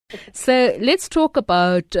So let's talk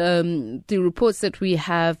about the reports that we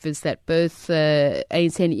have is that both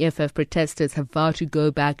ANC and EFF protesters have vowed to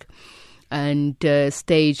go back and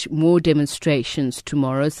stage more demonstrations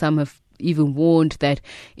tomorrow. Some have even warned that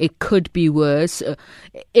it could be worse.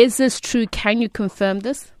 Is this true? Can you confirm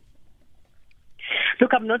this?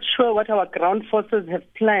 Look, I'm not sure what our ground forces have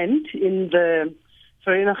planned in the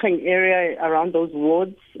Vereeniging area around those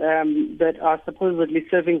wards that are supposedly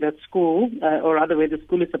serving that school, or rather where the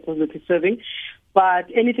school is supposedly serving. But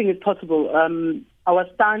anything is possible. Our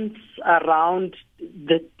stance around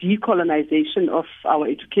the decolonization of our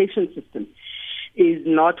education system is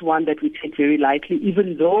not one that we take very lightly,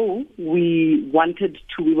 even though we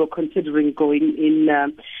were considering going in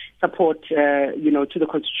support, to the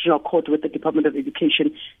Constitutional Court with the Department of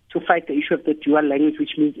Education to fight the issue of the dual language,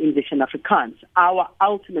 which means English and Afrikaans. Our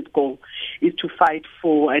ultimate goal is to fight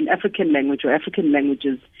for an African language or African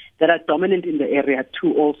languages that are dominant in the area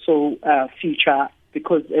to also feature,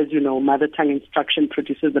 because, as you know, mother tongue instruction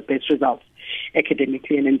produces the best results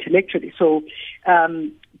academically and intellectually. So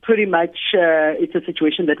pretty much it's a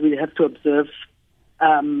situation that we have to observe,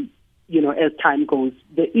 as time goes.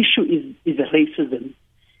 The issue is racism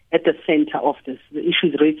at the center of this. The issue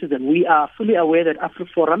is racism. We are fully aware that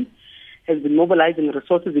AfriForum has been mobilizing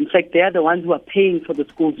resources. In fact, they are the ones who are paying for the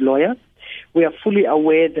school's lawyers. We are fully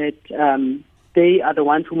aware that they are the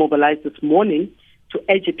ones who mobilized this morning to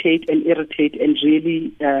agitate and irritate and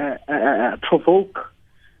really provoke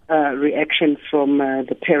reaction from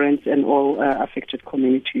the parents and all affected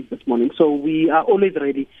communities this morning. So we are always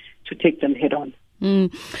ready to take them head on.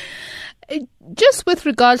 Just with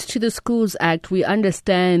regards to the Schools Act, we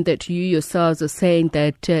understand that you yourselves are saying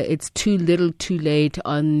that it's too little too late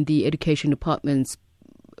on the Education Department's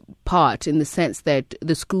part, in the sense that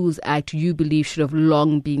the Schools Act, you believe, should have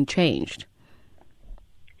long been changed.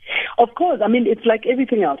 Of course. I mean, it's like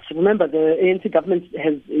everything else. Remember, the ANC government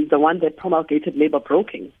is the one that promulgated labor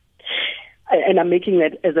broking. And I'm making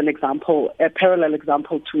that as an example, a parallel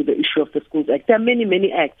example to the issue of the Schools Act. There are many,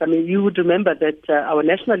 many acts. I mean, you would remember that our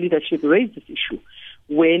national leadership raised this issue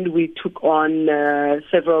when we took on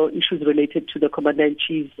several issues related to the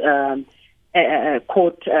Commander-in-Chief's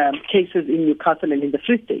court cases in Newcastle and in the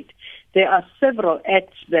Free State. There are several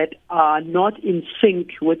acts that are not in sync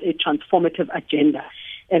with a transformative agenda,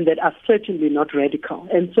 and that are certainly not radical.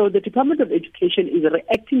 And so the Department of Education is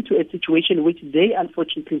reacting to a situation which they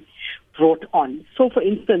unfortunately brought on. So, for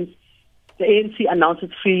instance, the ANC announces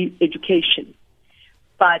free education,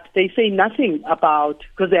 but they say nothing about,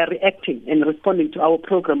 because they are reacting and responding to our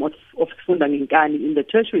program of Funda Ngingani in the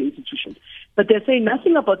tertiary institutions, but they're saying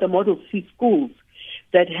nothing about the Model C schools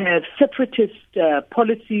that have separatist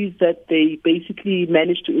policies that they basically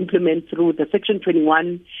managed to implement through the Section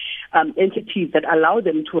 21 entities that allow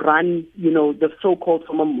them to run, the so-called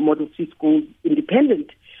Model C schools independent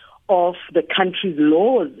of the country's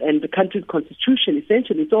laws and the country's constitution,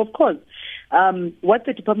 essentially. So, of course, what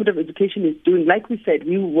the Department of Education is doing, like we said,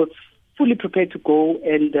 we were fully prepared to go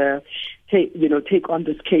and take on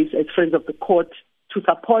this case as friends of the court to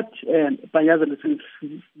support Panyaza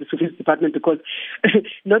Lesotho's department, because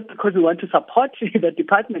not because we want to support the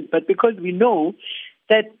department, but because we know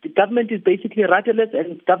that the government is basically rudderless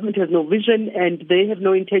and government has no vision, and they have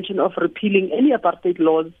no intention of repealing any apartheid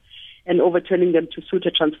laws and overturning them to suit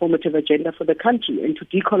a transformative agenda for the country and to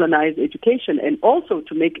decolonize education, and also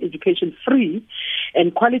to make education free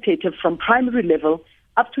and qualitative from primary level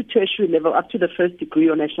up to tertiary level, up to the first degree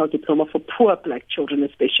or national diploma for poor black children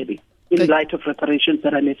especially, in light of reparations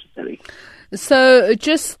that are necessary. So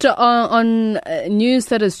just on news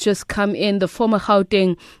that has just come in, the former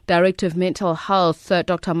Gauteng Director of Mental Health,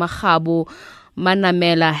 Dr. Makgabo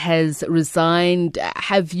Manamela, has resigned.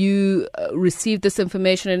 Have you received this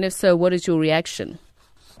information, and if so, what is your reaction?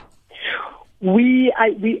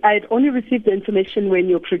 I'd only received the information when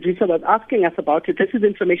your producer was asking us about it. This is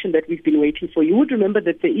information that we've been waiting for. You would remember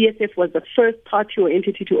that the EFF was the first party or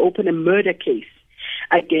entity to open a murder case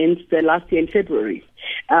against last year in February,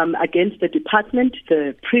 against the department,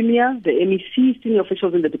 the premier, the MEC, senior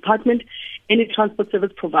officials in the department, any transport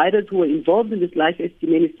service providers who were involved in this life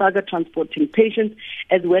estimate saga, transporting patients,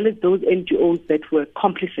 as well as those NGOs that were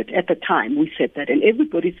complicit at the time. We said that, and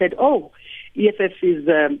everybody said, oh, EFF is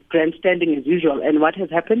grandstanding as usual. And what has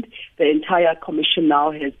happened? The entire commission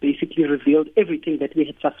now has basically revealed everything that we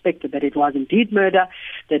had suspected, that it was indeed murder,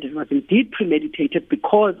 that it was indeed premeditated,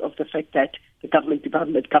 because of the fact that the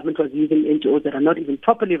government was using NGOs that are not even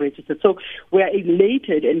properly registered. So we are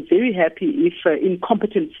elated and very happy if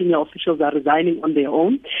incompetent senior officials are resigning on their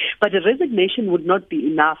own. But a resignation would not be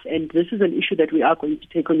enough, and this is an issue that we are going to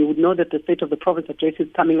take on. You would know that the State of the Province address is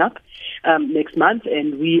coming up next month,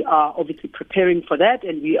 and we are obviously preparing for that,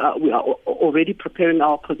 and we are already preparing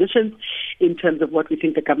our positions in terms of what we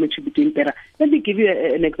think the government should be doing better. Let me give you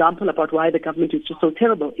an example about why the government is just so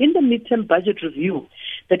terrible. In the midterm budget review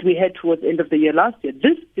that we had towards the end of the year last year,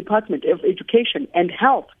 this Department of Education and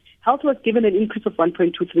Health was given an increase of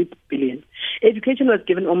 1.23 billion. Education was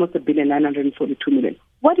given almost 1,942 million.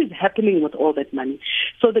 What is happening with all that money?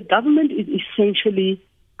 So the government is essentially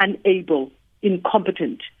unable,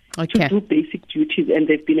 incompetent to do basic duties, and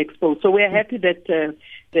they've been exposed. So we're happy that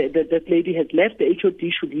that lady has left. The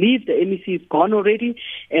HOD should leave. The MEC is gone already,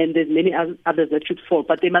 and there's many others that should fall.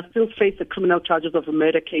 But they must still face the criminal charges of a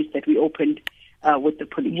murder case that we opened with the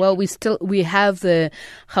police. Well, we have the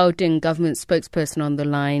Gauteng government spokesperson on the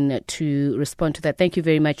line to respond to that. Thank you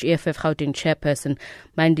very much, EFF Gauteng chairperson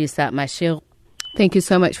Mandisa Mashego. Thank you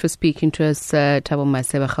so much for speaking to us, Thabo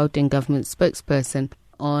Maseba, Gauteng government spokesperson,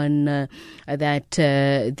 on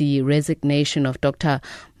the resignation of Dr.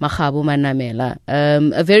 Makgabo Manamela.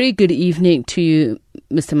 A very good evening to you,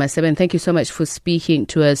 Mr. Maseba, and thank you so much for speaking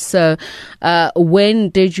to us. So, when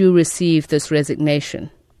did you receive this resignation?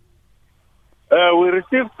 We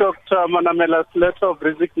received Dr. Manamela's letter of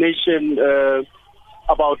resignation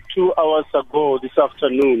about 2 hours ago this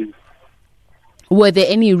afternoon. Were there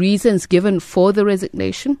any reasons given for the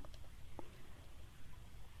resignation?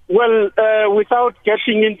 Well, without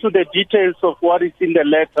getting into the details of what is in the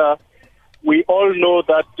letter, we all know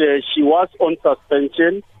that she was on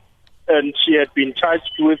suspension and she had been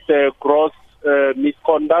charged with gross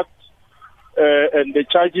misconduct, and the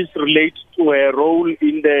charges relate to her role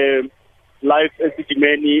in the Life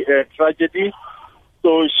Esidimeni tragedy.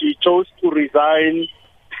 So she chose to resign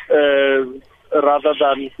rather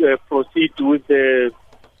than proceed with the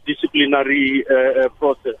disciplinary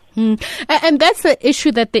process. And that's the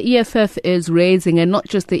issue that the EFF is raising, and not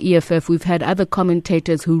just the EFF. We've had other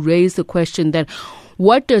commentators who raise the question that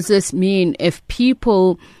what does this mean if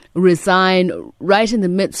people resign right in the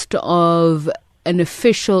midst of an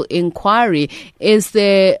official inquiry? Is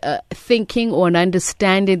there thinking or an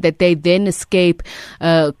understanding that they then escape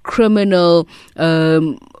criminal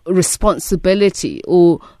responsibility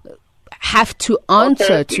or have to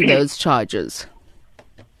answer to those charges?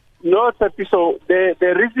 No, so the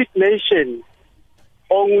resignation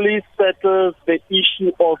only settles the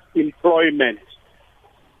issue of employment.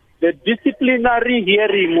 The disciplinary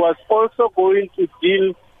hearing was also going to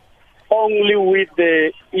deal only with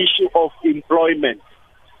the issue of employment.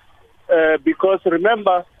 Because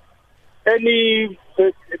remember, any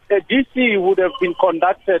DC would have been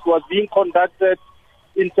was being conducted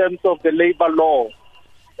in terms of the labor law.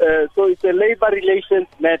 So it's a labor relations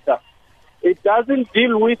matter. It doesn't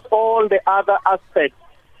deal with all the other aspects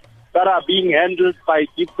that are being handled by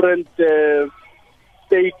different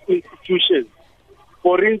state institutions.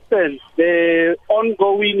 For instance, the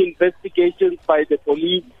ongoing investigations by the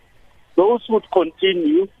police, those would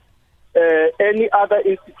continue. Any other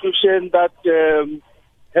institution that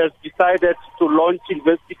has decided to launch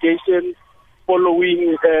investigation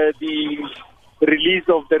following the release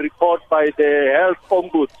of the report by the Health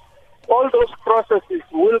Ombuds, all those processes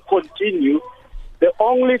will continue. The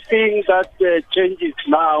only thing that changes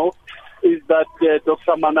now is that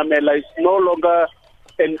Dr. Manamela is no longer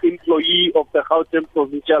an employee of the Gauteng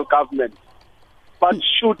provincial government. But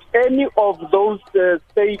should any of those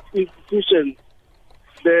state institutions,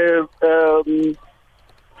 should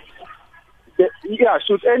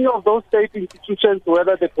any of those state institutions,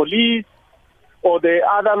 whether the police or the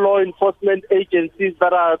other law enforcement agencies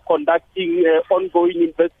that are conducting ongoing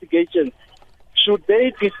investigations, should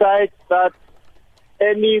they decide that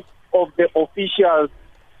any of the officials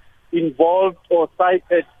involved or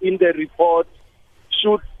cited in the report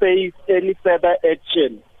should face any further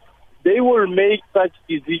action, they will make such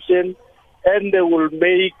decision and they will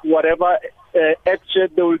make whatever action,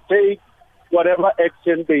 they will take whatever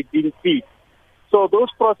action they deem fit. So those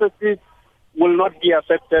processes will not be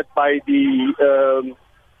affected by the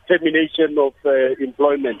termination of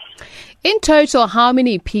employment. In total, how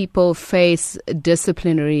many people face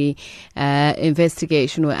disciplinary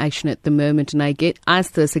investigation or action at the moment? And I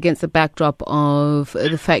asked this against the backdrop of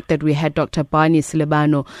the fact that we had Dr. Barney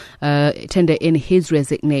Silebano tender in his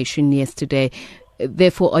resignation yesterday.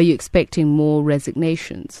 Therefore, are you expecting more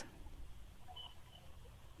resignations?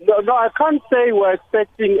 No, I can't say we're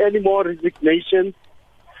expecting any more resignations.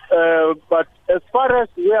 But as far as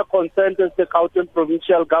we are concerned as the Gauteng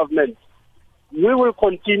provincial government, we will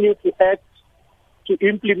continue to act to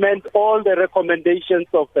implement all the recommendations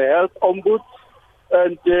of the Health Ombuds,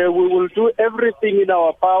 and we will do everything in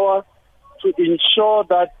our power to ensure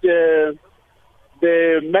that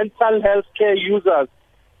the mental health care users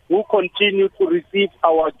who continue to receive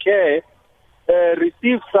our care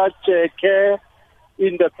receive such care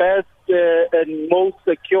in the best and most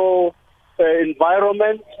secure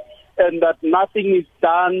environment, and that nothing is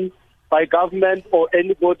done by government or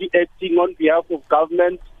anybody acting on behalf of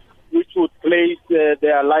government which would place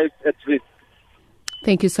their lives at risk.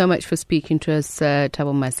 Thank you so much for speaking to us,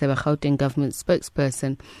 Thabo Maseba, Gauteng government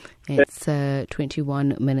spokesperson. It's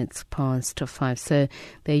 21 minutes past 5. So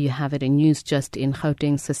there you have it. In news just in,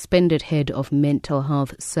 Gauteng suspended head of mental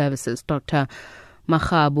health services, Dr.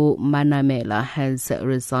 Makgabo Manamela, has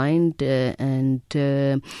resigned, and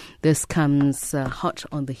this comes hot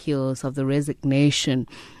on the heels of the resignation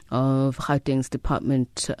of Gauteng's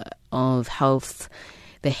Department of Health.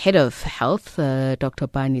 The head of health, Dr.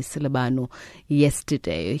 Bani Silabano,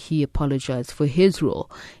 yesterday. He apologized for his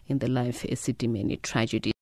role in the Life Esidimeni tragedy.